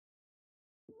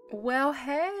Well,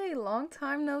 hey, long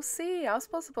time no see. I was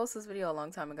supposed to post this video a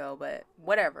long time ago, but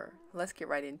whatever. Let's get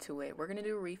right into it. We're gonna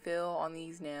do a refill on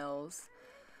these nails.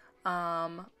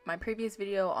 My previous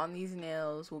video on these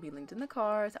nails will be linked in the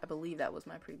cards. I believe that was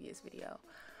my previous video.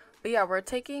 But yeah, we're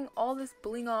taking all this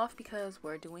bling off because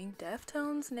we're doing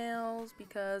Deftones nails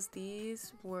because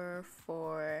these were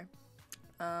for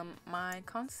my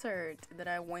concert that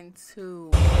I went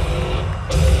to.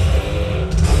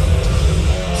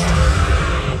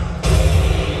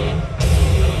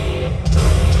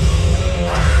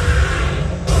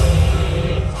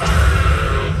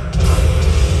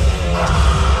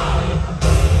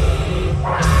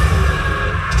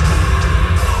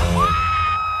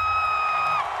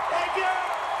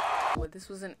 This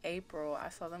was in April. I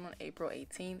saw them on April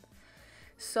 18th.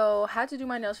 So had to do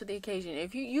my nails for the occasion.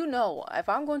 If you know, if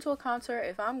I'm going to a concert,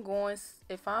 if I'm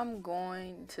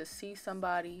going to see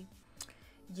somebody,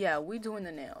 yeah, we doing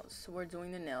the nails. So we're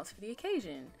doing the nails for the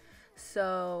occasion.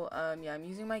 So yeah, I'm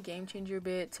using my game changer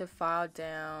bit to file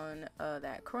down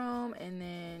that chrome, and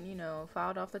then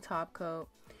filed off the top coat.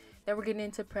 Then we're getting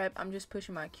into prep. I'm just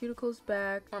pushing my cuticles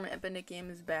back, or my epinicium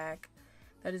is back.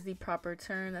 That is the proper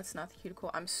term. That's not the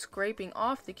cuticle. I'm scraping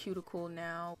off the cuticle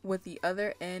now with the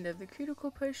other end of the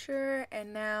cuticle pusher.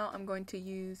 And now I'm going to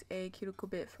use a cuticle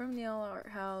bit from Nail Art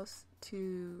House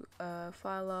to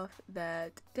file off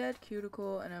that dead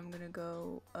cuticle. And I'm going to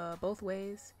go both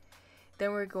ways.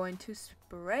 Then we're going to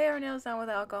spray our nails down with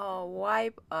alcohol,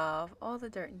 wipe off all the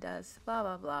dirt and dust, blah,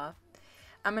 blah, blah.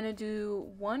 I'm going to do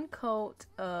one coat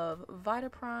of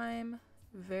Vita Prime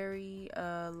very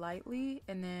lightly,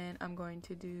 and then I'm going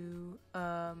to do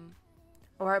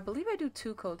or I believe I do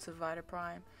 2 coats of Vita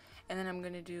Prime, and then I'm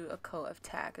going to do a coat of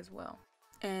tack as well.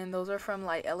 And those are from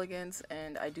Light Elegance,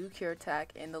 and I do cure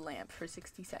tack in the lamp for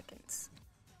 60 seconds.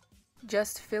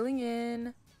 Just filling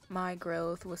in my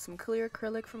growth with some clear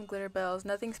acrylic from Glitter Bells.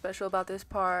 Nothing special about this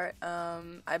part.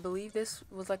 I believe this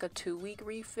was like a 2-week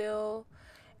refill.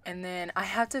 And then I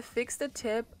have to fix the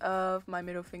tip of my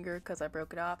middle finger because I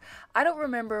broke it off. I don't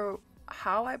remember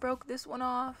how I broke this one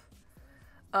off.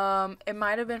 It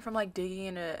might have been from like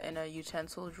digging in a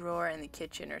utensil drawer in the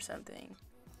kitchen or something.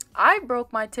 I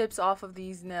broke my tips off of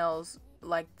these nails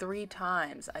like 3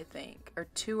 times, I think, or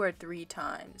 2 or 3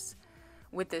 times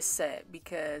with this set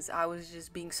because I was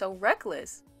just being so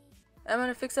reckless. I'm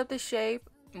gonna fix up the shape,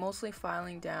 mostly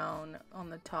filing down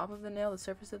on the top of the nail, the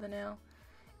surface of the nail,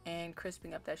 and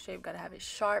crisping up that shape. Gotta have it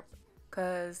sharp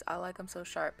because I like them so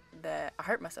sharp that I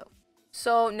hurt myself.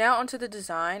 So now onto the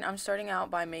design. I'm starting out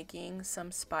by making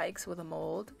some spikes with a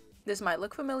mold. This might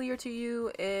look familiar to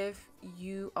you if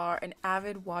you are an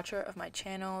avid watcher of my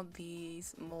channel.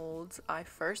 These molds I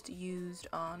first used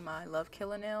on my Love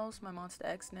Killer nails, my Monster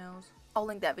X nails. I'll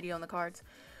link that video in the cards.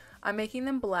 I'm making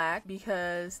them black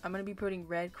because I'm going to be putting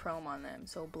red chrome on them,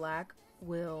 so black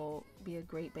will be a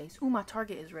great base. Ooh, my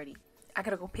Target is ready. I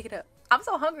gotta go pick it up. I'm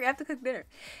so hungry. I have to cook dinner.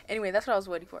 Anyway, that's what I was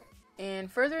waiting for. And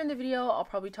further in the video, I'll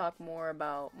probably talk more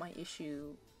about my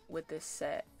issue with this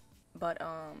set. But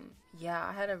yeah,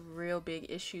 I had a real big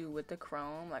issue with the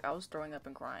chrome. Like, I was throwing up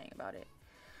and crying about it.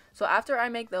 So after I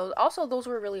make those, also those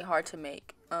were really hard to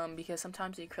make because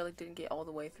sometimes the acrylic didn't get all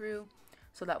the way through.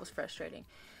 So that was frustrating.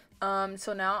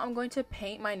 So now I'm going to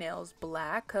paint my nails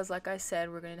black because, like I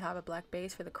said, we're going to have a black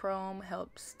base for the chrome.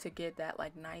 Helps to get that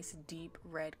like nice deep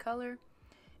red color.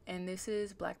 And this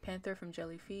is Black Panther from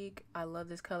Jellyfique. I love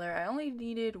this color. I only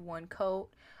needed 1 coat.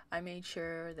 I made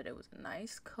sure that it was a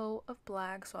nice coat of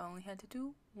black, so I only had to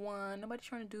do 1. Nobody's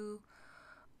trying to do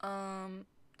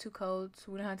 2 coats.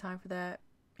 We don't have time for that,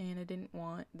 and I didn't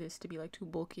want this to be like too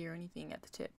bulky or anything at the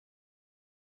tip.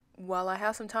 While I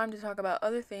have some time to talk about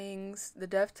other things, the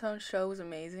Deftones show was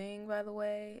amazing, by the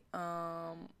way.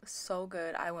 So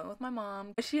good. I went with my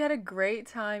mom. She had a great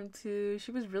time too.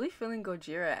 She was really feeling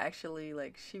Gojira, actually.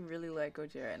 Like, she really liked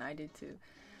Gojira, and I did too.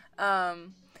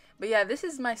 But yeah, this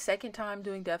is my 2nd time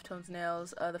doing Deftones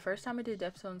nails. The first time I did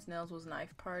Deftones nails was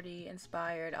Knife Party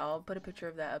inspired. I'll put a picture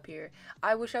of that up here.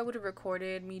 I wish I would have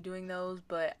recorded me doing those,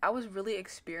 but I was really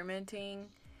experimenting.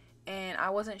 And I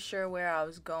wasn't sure where I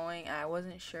was going. I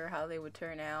wasn't sure how they would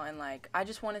turn out. And like, I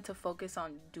just wanted to focus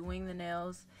on doing the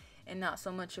nails and not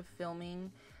so much of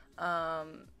filming.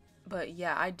 But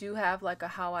yeah, I do have like a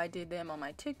how I did them on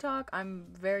my TikTok. I'm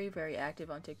very, very active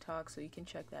on TikTok, so you can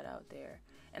check that out there.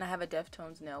 And I have a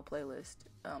Deftones nail playlist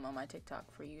on my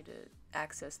TikTok for you to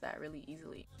access that really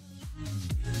easily.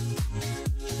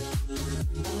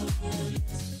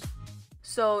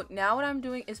 So now what I'm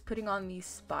doing is putting on these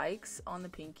spikes on the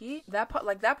pinky. That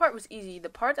part was easy. The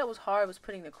part that was hard was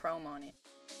putting the chrome on it.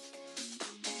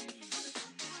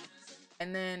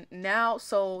 And then now,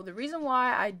 so the reason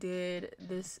why I did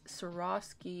this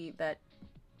Swarovski,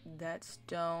 that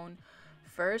stone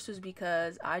first, was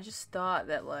because I just thought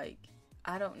that, like,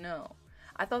 I don't know.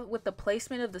 I thought with the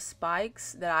placement of the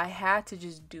spikes that I had to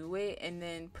just do it and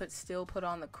then still put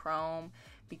on the chrome,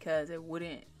 because it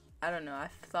wouldn't, I don't know, I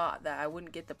thought that I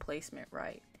wouldn't get the placement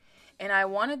right. And I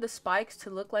wanted the spikes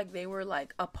to look like they were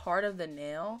like a part of the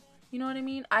nail. You know what I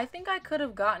mean? I think I could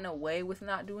have gotten away with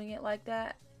not doing it like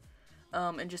that.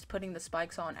 And just putting the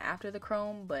spikes on after the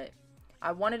chrome, but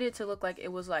I wanted it to look like it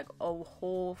was like a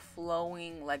whole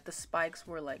flowing, like the spikes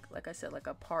were like I said, like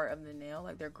a part of the nail,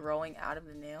 like they're growing out of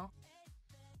the nail.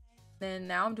 Then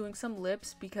now I'm doing some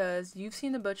lips, because You've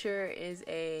Seen the Butcher is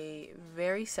a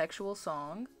very sexual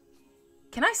song.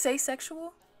 Can I say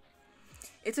sexual?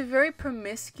 It's a very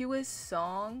promiscuous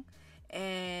song,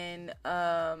 and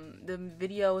the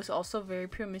video is also very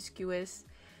promiscuous.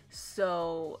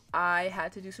 So I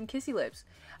had to do some kissy lips.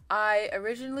 I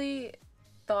originally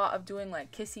thought of doing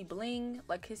like kissy bling,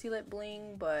 like kissy lip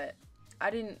bling, but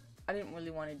I didn't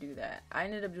really want to do that. I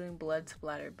ended up doing blood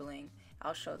splatter bling.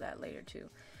 I'll show that later too.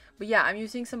 But yeah, I'm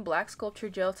using some black sculpture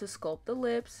gel to sculpt the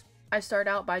lips. I start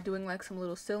out by doing like some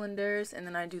little cylinders, and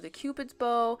then I do the cupid's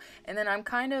bow, and then I'm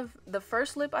kind of, the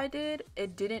first lip I did,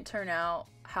 it didn't turn out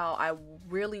how I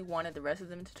really wanted the rest of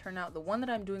them to turn out. The one that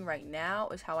I'm doing right now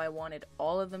is how I wanted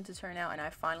all of them to turn out, and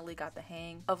I finally got the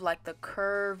hang of like the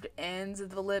curved ends of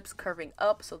the lips curving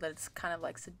up so that it's kind of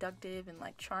like seductive and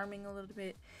like charming a little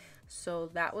bit. So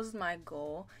that was my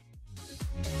goal.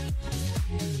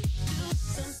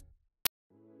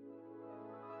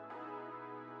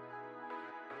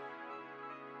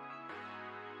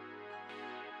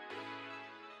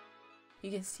 You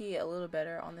can see it a little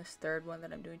better on this third one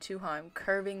that I'm doing too, how I'm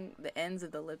curving the ends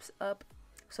of the lips up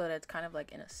so that it's kind of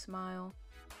like in a smile.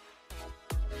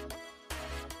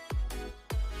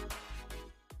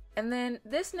 And then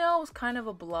this nail was kind of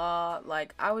a blah,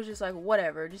 like I was just like,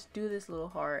 whatever, just do this little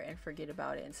heart and forget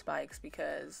about it in spikes,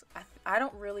 because I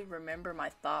don't really remember my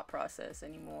thought process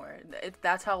anymore.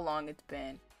 That's how long it's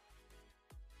been.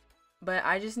 But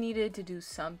I just needed to do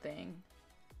something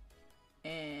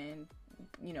and,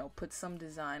 you know, put some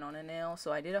design on a nail.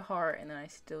 So I did a heart, and then I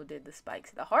still did the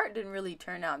spikes. The heart didn't really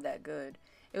turn out that good.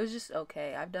 It was just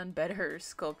okay. I've done better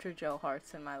sculpture gel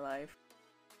hearts in my life.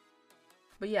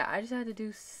 But yeah, I just had to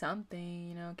do something,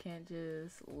 you know, can't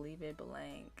just leave it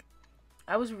blank.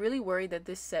 I was really worried that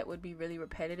this set would be really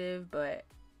repetitive, but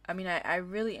I mean, I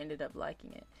really ended up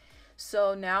liking it.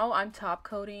 So now I'm top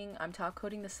coating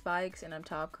the spikes, and I'm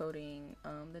top coating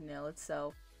the nail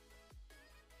itself.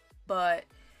 But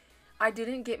I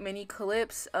didn't get many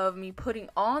clips of me putting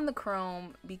on the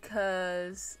chrome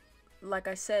because, like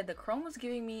I said, the chrome was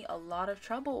giving me a lot of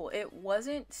trouble. It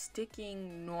wasn't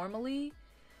sticking normally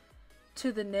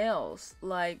to the nails.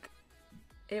 Like,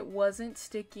 it wasn't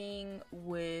sticking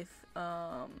with,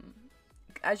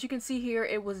 as you can see here,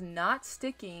 it was not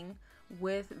sticking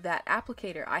with that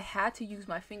applicator. I had to use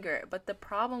my finger, but the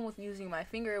problem with using my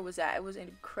finger was that it was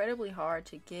incredibly hard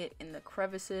to get in the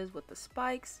crevices with the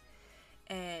spikes,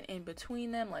 and in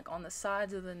between them, like on the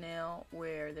sides of the nail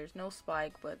where there's no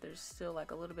spike but there's still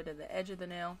like a little bit of the edge of the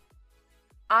nail.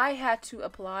 I had to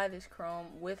apply this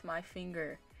chrome with my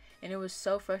finger, and it was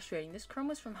so frustrating. This chrome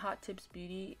was from Hot Tips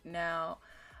Beauty. Now,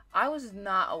 I was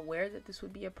not aware that this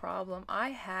would be a problem.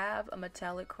 I have a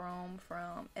metallic chrome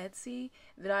from Etsy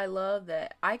that I love,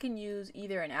 that I can use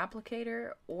either an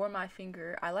applicator or my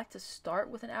finger. I like to start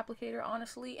with an applicator,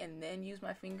 honestly, and then use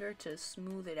my finger to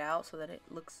smooth it out so that it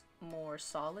looks more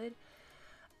solid.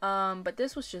 But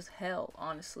this was just hell,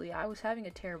 honestly. I was having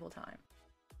a terrible time.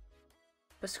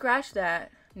 But scratch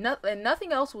that. And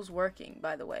nothing else was working,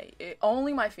 by the way.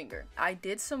 Only my finger. I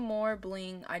did some more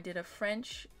bling. I did a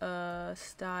French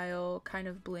style kind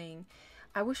of bling.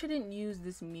 I wish I didn't use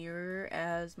this mirror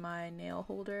as my nail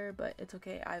holder, but it's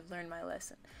okay. I've learned my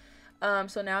lesson.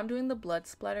 So now I'm doing the blood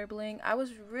splatter bling. I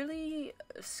was really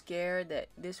scared that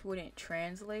this wouldn't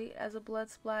translate as a blood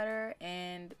splatter,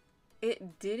 and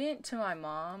it didn't to my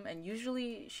mom, and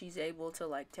usually she's able to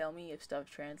like tell me if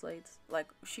stuff translates. Like,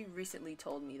 she recently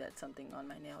told me that something on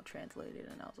my nail translated,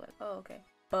 and I was like, oh, okay.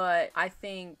 But I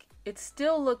think it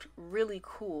still looked really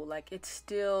cool. Like, it's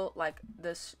still like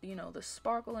this, you know, the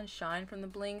sparkle and shine from the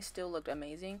bling still looked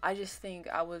amazing. I just think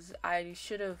I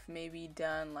should have maybe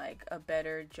done like a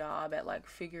better job at like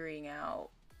figuring out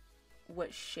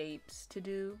what shapes to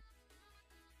do.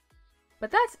 But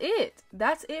that's it.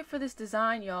 That's it for this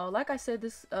design, y'all. Like I said,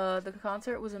 the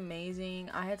concert was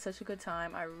amazing. I had such a good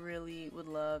time. I really would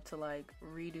love to like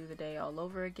redo the day all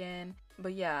over again.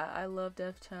 But yeah, I love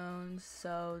Deftones,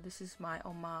 so this is my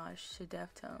homage to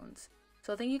Deftones.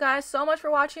 So thank you guys so much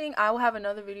for watching. I will have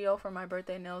another video for my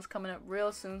birthday nails coming up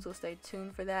real soon, so stay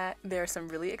tuned for that. There are some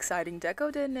really exciting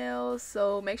deco did nails,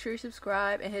 so make sure you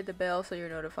subscribe and hit the bell so you're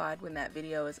notified when that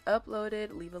video is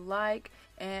uploaded. Leave a like,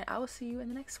 and I will see you in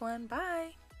the next one.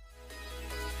 Bye!